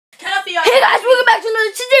Hey guys, welcome back to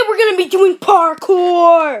another. Today we're gonna be doing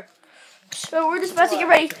parkour. So we're just about to get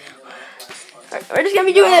ready. Right, we're just gonna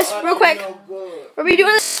be doing this real quick. We're gonna be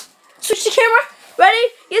doing this. Switch the camera.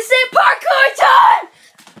 Ready? You say parkour time.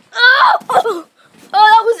 Oh,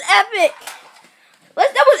 that was epic.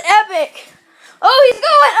 That was epic. Oh, he's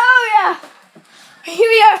going. Oh yeah. Here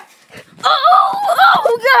we are.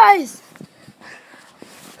 Oh, guys.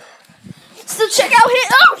 So check out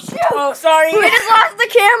his. Oh shoot. Oh, sorry. We just lost the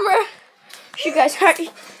camera. You guys, hurry.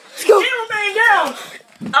 Let's go. Cameraman down.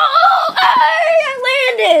 Oh,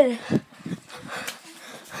 I landed.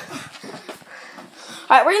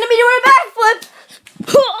 All right, we're gonna be doing a backflip.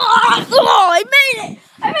 Oh, I made it.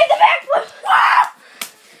 I made the backflip.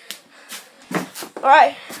 All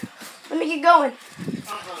right, let me get going.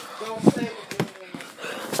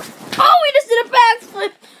 Oh, we just did a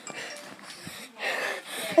backflip.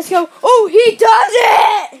 Let's go. Oh, he does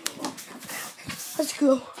it. Let's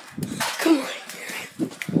go. Come on.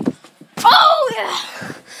 Oh, yeah.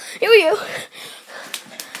 Here we go.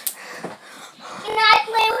 Can I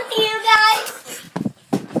play with you guys?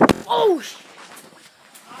 Oh.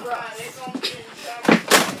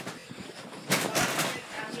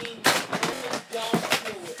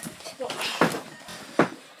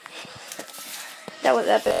 That was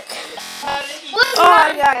epic.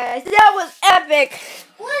 Oh, guys. That was epic.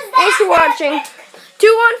 Thanks for watching.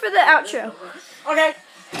 2-1 for the outro. Okay.